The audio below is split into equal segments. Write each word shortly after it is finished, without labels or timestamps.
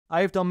I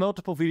have done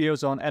multiple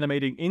videos on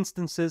animating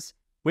instances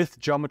with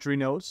geometry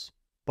nodes,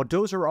 but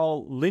those are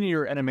all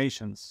linear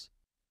animations.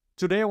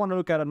 Today I want to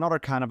look at another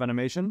kind of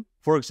animation,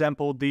 for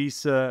example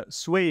these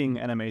swaying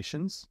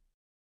animations.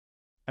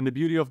 And the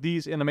beauty of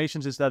these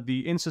animations is that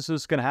the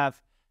instances can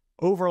have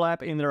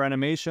overlap in their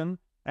animation,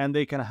 and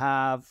they can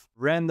have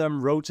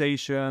random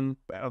rotation,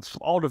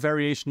 all the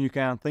variation you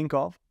can think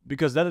of,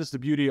 because that is the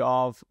beauty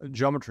of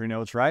geometry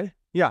nodes, right?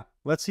 Yeah,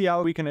 let's see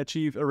how we can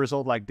achieve a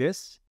result like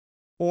this,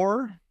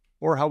 or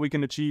how we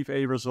can achieve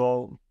a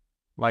result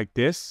like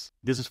this.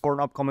 This is for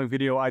an upcoming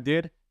video I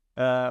did,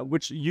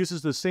 which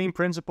uses the same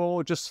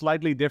principle, just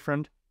slightly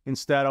different.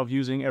 Instead of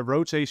using a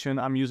rotation,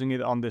 I'm using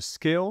it on this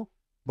scale,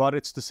 but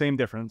it's the same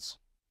difference.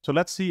 So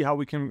let's see how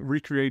we can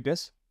recreate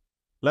this.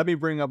 Let me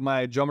bring up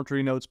my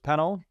geometry nodes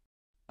panel.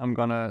 I'm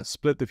gonna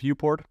split the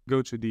viewport,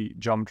 go to the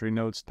geometry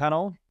nodes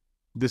panel.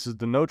 This is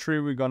the node tree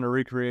we're gonna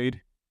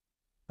recreate.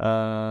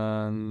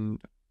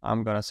 And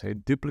I'm gonna say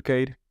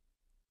duplicate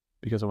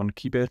because I want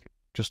to keep it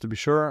just to be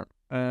sure.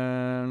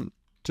 And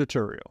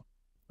tutorial.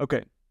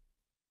 Okay.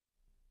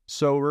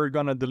 So we're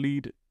gonna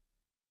delete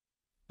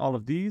all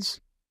of these.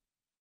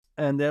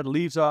 And that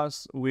leaves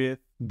us with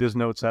this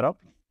node setup.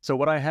 So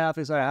what I have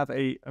is I have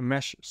a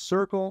mesh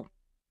circle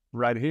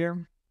right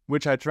here,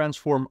 which I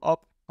transform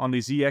up on the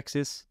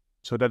z-axis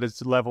so that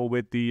it's level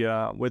with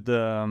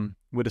the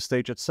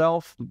stage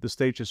itself. The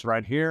stage is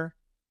right here.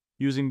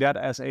 Using that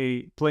as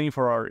a plane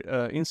for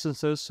our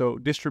instances, so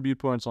distribute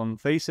points on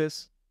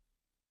faces.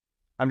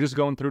 I'm just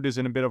going through this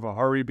in a bit of a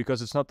hurry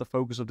because it's not the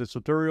focus of this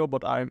tutorial,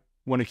 but I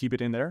want to keep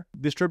it in there.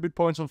 Distribute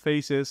points on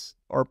faces.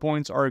 Our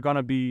points are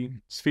gonna be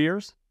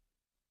spheres.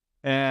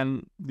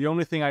 And the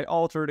only thing I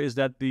altered is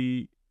that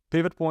the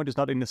pivot point is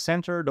not in the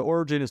center, the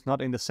origin is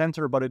not in the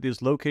center, but it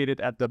is located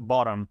at the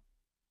bottom.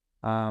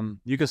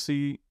 You can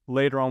see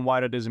later on why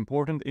that is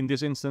important in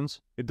this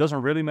instance. It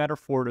doesn't really matter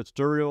for the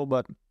tutorial,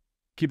 but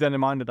keep that in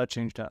mind that I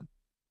changed that.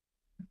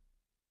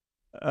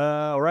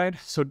 Alright,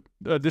 so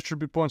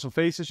distribute points on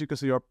faces. You can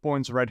see our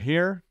points right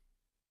here.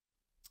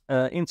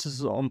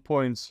 Instances on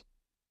points.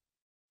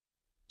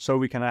 So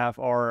we can have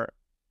our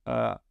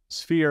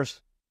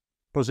spheres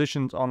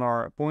positioned on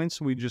our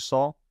points we just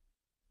saw.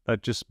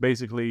 That just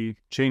basically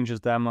changes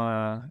them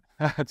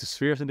to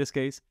spheres in this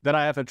case. Then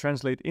I have a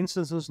translate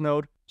instances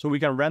node, so we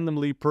can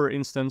randomly per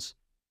instance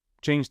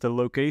change the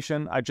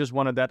location. I just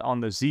wanted that on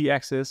the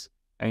z-axis,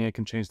 and you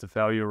can change the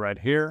value right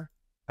here.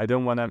 I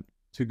don't want them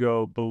to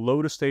go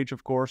below the stage,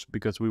 of course,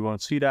 because we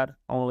won't see that,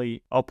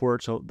 only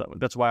upward, so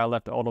that's why I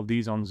left all of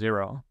these on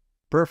 0.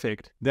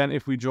 Perfect. Then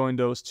if we join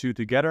those two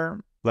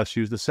together, let's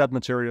use the set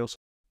materials.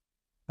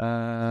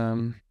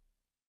 And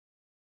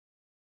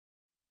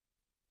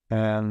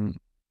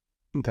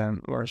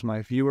then where's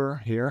my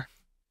viewer? Here.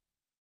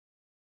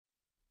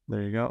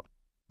 There you go.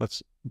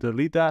 Let's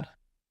delete that.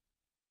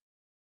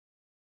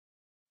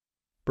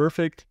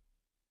 Perfect.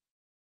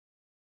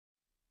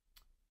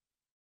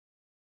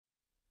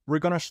 We're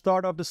gonna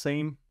start up the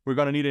same. We're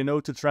gonna need a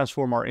node to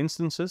transform our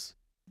instances.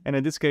 And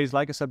in this case,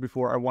 like I said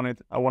before, I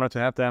wanted to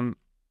have them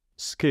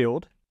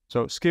scaled.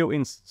 So scale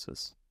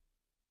instances.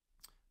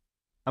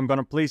 I'm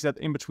gonna place that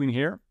in between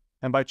here.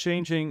 And by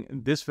changing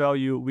this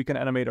value, we can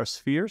animate our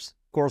spheres.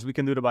 Of course, we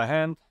can do that by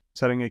hand,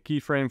 setting a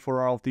keyframe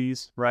for all of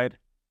these, right?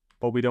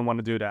 But we don't want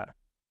to do that.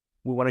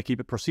 We want to keep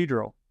it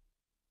procedural.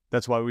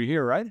 That's why we're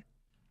here, right?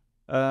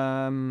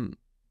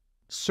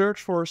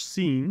 Search for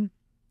scene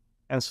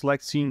and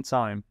select scene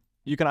time.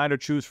 You can either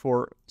choose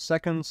for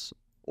seconds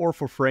or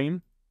for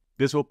frame.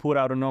 This will put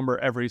out a number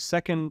every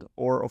second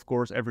or, of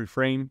course, every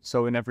frame.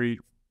 So in every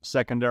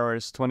second, there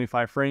is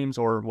 25 frames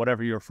or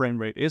whatever your frame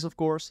rate is, of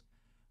course.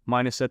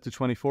 Mine is set to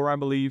 24, I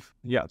believe.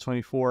 Yeah,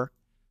 24.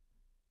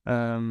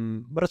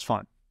 But it's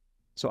fine.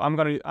 So I'm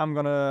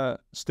gonna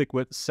stick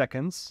with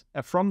seconds.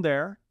 And from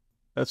there,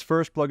 let's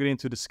first plug it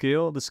into the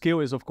scale. The scale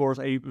is, of course,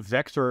 a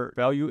vector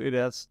value. It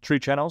has 3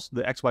 channels,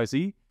 the X, Y,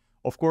 Z.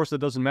 Of course, that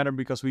doesn't matter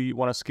because we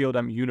want to scale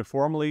them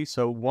uniformly.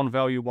 So one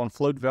value, one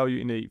float value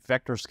in a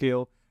vector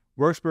scale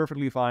works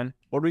perfectly fine.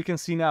 What we can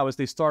see now is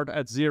they start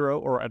at 0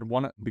 or at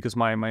 1 because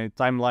my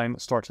timeline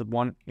starts at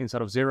 1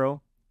 instead of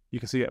 0. You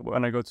can see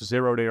when I go to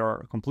 0, they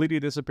are completely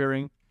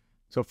disappearing.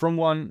 So from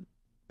 1,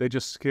 they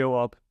just scale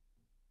up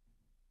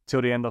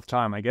till the end of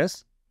time, I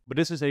guess. But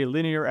this is a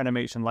linear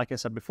animation, like I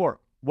said before.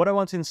 What I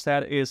want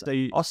instead is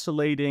a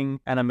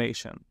oscillating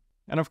animation.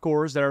 And of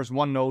course, there's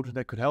one node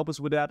that could help us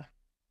with that.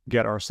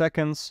 Get our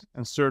seconds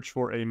and search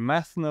for a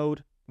math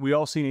node. We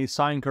all seen a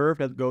sine curve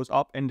that goes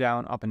up and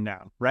down,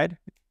 right?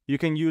 You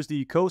can use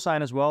the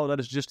cosine as well. That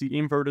is just the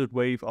inverted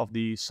wave of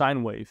the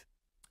sine wave.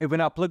 If we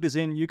now plug this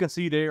in, you can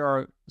see they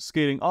are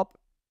scaling up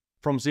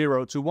from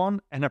 0 to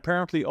 1 and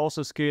apparently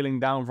also scaling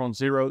down from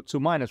 0 to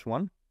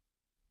 -1.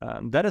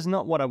 That is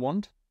not what I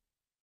want.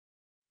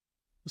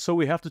 So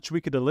we have to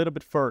tweak it a little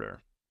bit further.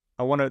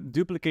 I want to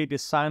duplicate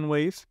this sine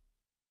wave.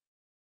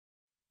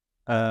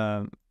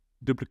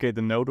 Duplicate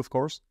the node, of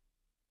course.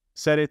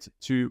 Set it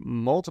to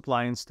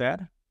multiply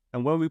instead.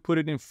 And when we put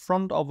it in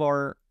front of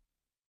our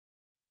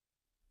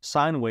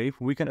sine wave,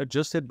 we can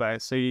adjust it by,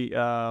 say,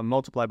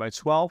 multiply by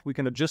 12. We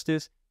can adjust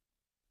this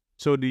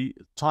so the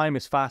time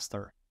is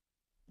faster.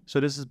 So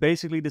this is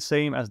basically the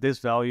same as this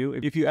value.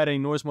 If you add a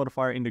noise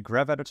modifier in the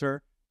graph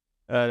editor,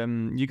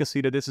 you can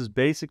see that this is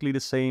basically the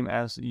same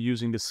as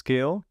using the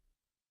scale,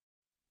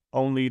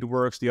 only it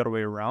works the other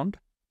way around.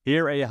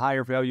 Here a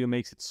higher value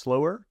makes it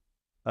slower,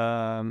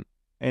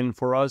 and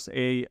for us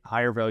a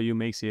higher value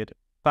makes it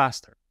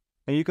faster.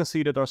 And you can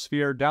see that our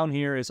sphere down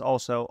here is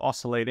also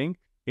oscillating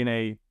in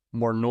a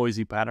more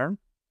noisy pattern.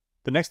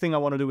 The next thing I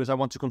want to do is I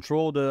want to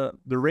control the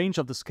range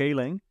of the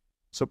scaling.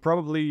 So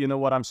probably, you know,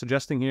 what I'm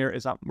suggesting here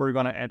is that we're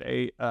going to add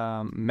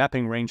a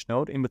mapping range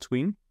node in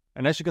between.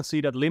 And as you can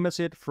see, that limits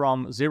it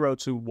from 0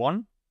 to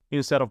 1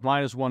 instead of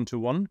 -1 to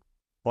 1,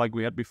 like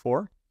we had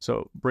before.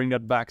 So bring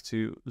that back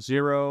to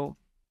 0.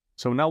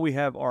 So now we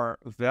have our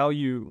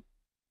value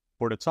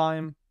for the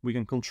time. We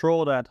can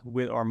control that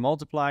with our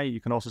multiply. You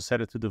can also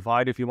set it to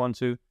divide if you want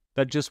to.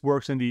 That just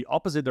works in the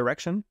opposite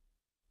direction.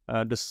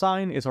 The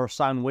sine is our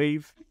sine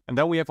wave. And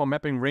then we have our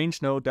mapping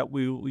range node that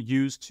we'll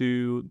use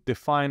to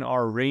define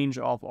our range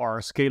of our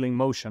scaling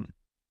motion.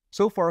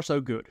 So far,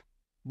 so good.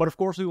 But of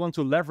course, we want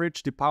to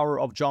leverage the power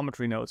of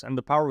geometry nodes. And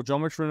the power of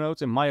geometry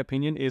nodes, in my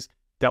opinion, is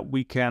that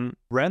we can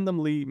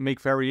randomly make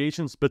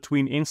variations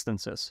between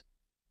instances.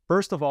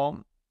 First of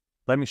all,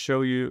 let me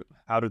show you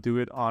how to do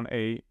it on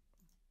a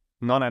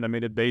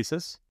non-animated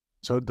basis.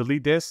 So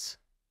delete this,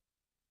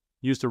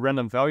 use the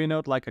random value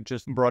node like I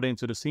just brought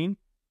into the scene,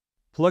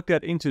 plug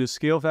that into the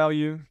scale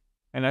value,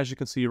 and as you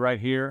can see right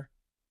here,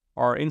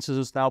 our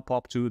instances now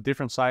pop to a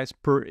different size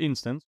per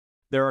instance.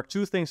 There are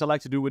two things I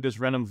like to do with this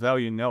random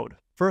value node.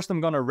 First,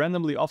 I'm going to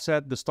randomly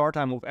offset the start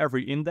time of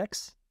every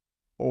index,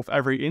 of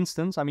every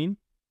instance, I mean.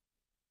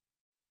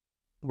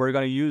 We're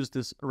going to use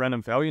this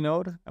random value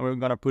node, and we're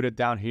going to put it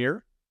down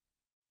here.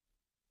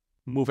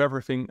 Move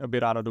everything a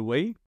bit out of the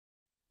way.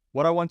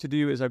 What I want to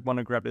do is I want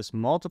to grab this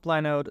multiply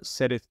node,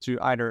 set it to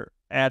either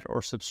add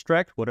or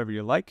subtract, whatever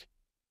you like.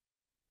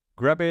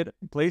 Grab it,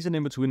 place it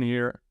in between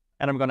here,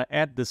 and I'm going to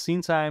add the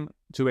scene time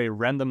to a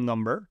random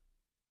number.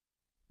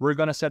 We're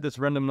going to set this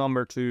random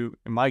number to,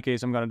 in my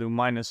case, I'm going to do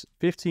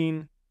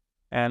 -15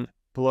 and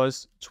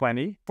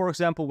 +20. For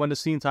example, when the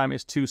scene time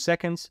is 2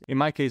 seconds, in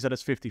my case that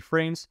is 50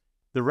 frames,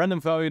 the random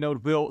value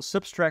node will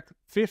subtract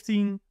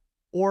 15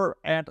 or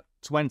add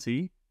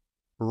 20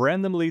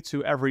 randomly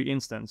to every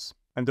instance.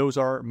 And those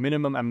are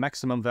minimum and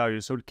maximum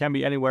values, so it can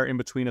be anywhere in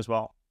between as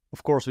well.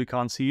 Of course, we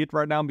can't see it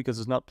right now because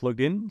it's not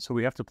plugged in, so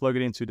we have to plug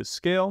it into the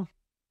scale.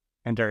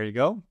 And there you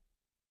go.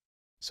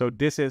 So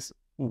this is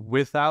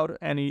without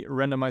any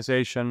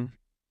randomization.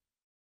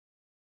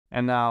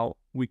 And now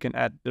we can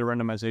add the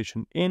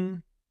randomization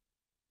in.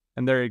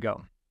 And there you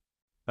go.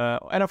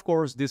 And of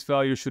course, this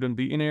value shouldn't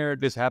be in here.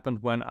 This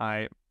happened when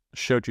I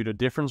showed you the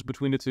difference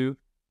between the two.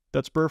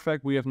 That's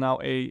perfect. We have now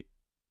a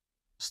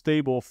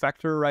stable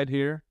factor right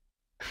here.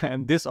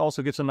 And this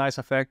also gives a nice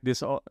effect.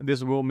 This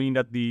will mean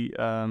that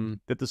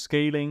the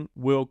scaling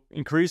will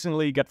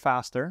increasingly get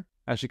faster,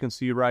 as you can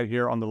see right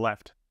here on the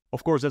left.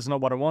 Of course, that's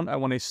not what I want. I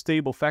want a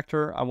stable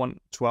factor. I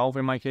want 12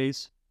 in my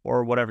case,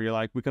 or whatever you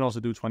like. We can also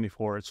do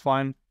 24. It's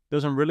fine.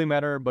 Doesn't really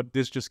matter, but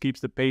this just keeps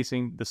the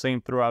pacing the same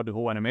throughout the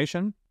whole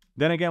animation.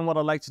 Then again, what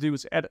I like to do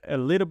is add a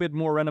little bit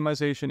more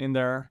randomization in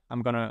there.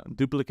 I'm gonna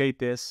duplicate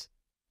this,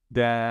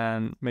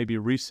 then maybe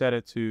reset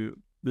it to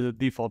the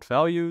default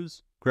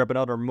values. Grab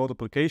another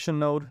multiplication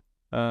node.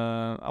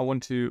 I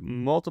want to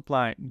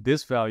multiply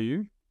this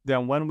value.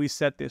 Then when we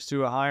set this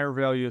to a higher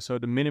value, so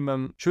the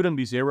minimum shouldn't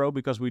be 0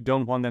 because we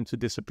don't want them to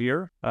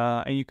disappear.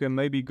 And you can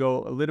maybe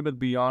go a little bit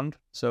beyond.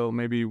 So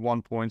maybe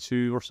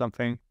 1.2 or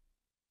something,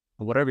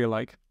 whatever you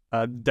like.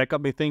 That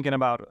got me thinking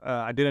about,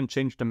 I didn't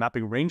change the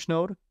mapping range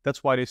node.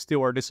 That's why they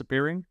still are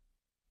disappearing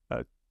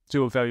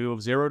to a value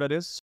of 0, that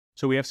is.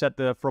 So we have set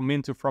the from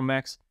min to from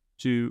max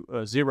to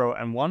 0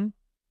 and 1.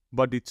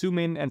 But the 2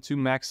 min and 2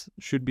 max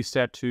should be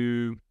set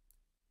to,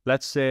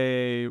 let's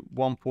say,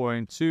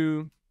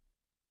 1.2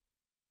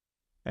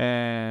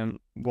 and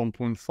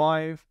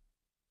 1.5.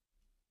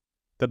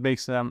 That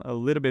makes them a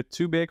little bit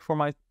too big for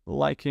my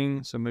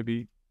liking, so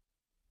maybe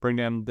bring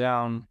them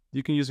down.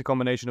 You can use a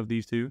combination of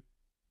these two.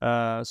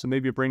 So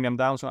maybe bring them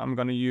down. So I'm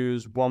going to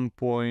use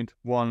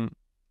 1.1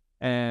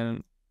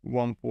 and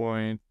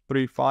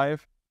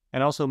 1.35.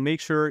 And also make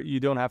sure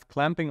you don't have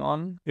clamping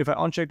on. If I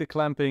uncheck the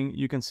clamping,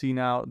 you can see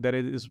now that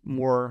it is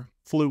more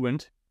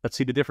fluent. Let's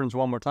see the difference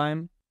one more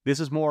time. This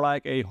is more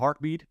like a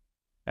heartbeat.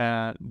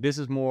 And this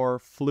is more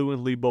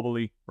fluently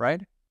bubbly,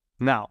 right?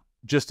 Now,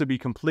 just to be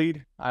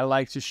complete, I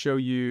like to show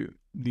you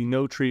the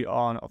node tree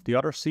of the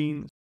other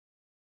scene.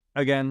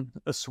 Again,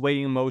 a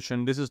swaying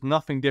motion. This is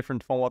nothing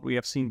different from what we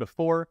have seen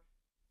before.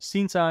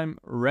 Scene time,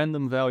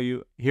 random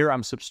value. Here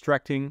I'm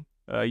subtracting.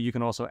 You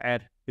can also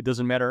add. It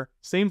doesn't matter.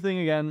 Same thing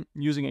again,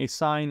 using a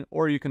sine,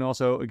 or you can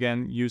also,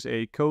 again, use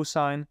a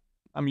cosine.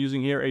 I'm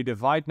using here a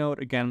divide node.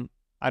 Again,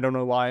 I don't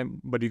know why,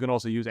 but you can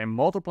also use a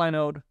multiply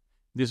node.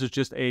 This is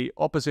just a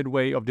opposite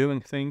way of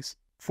doing things.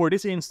 For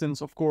this instance,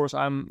 of course,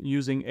 I'm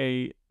using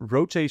a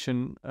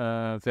rotation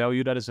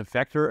value that is a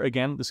vector.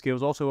 Again, the scale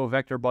is also a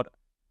vector, but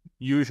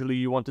usually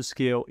you want to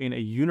scale in a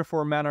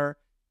uniform manner.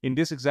 In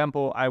this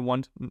example, I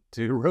want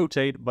to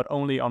rotate, but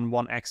only on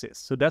one axis.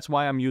 So that's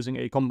why I'm using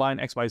a combine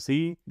X by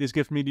Z. This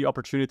gives me the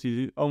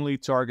opportunity to only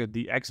target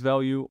the X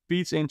value,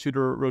 feeds into the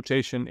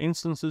rotation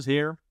instances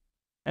here.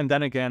 And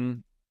then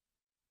again,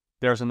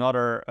 there's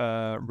another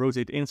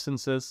rotate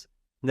instances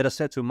that is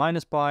set to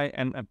 -pi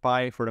and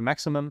pi for the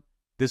maximum.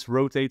 This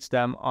rotates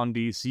them on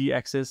the Z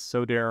axis,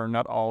 so they're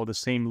not all the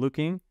same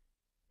looking.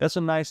 That's so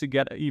nice to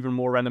get even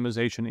more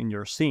randomization in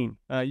your scene.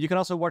 You can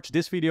also watch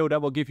this video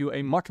that will give you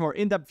a much more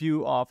in-depth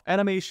view of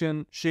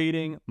animation,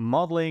 shading,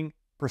 modeling,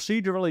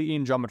 procedurally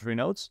in geometry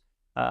nodes.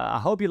 I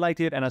hope you liked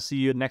it, and I'll see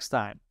you next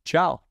time.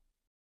 Ciao!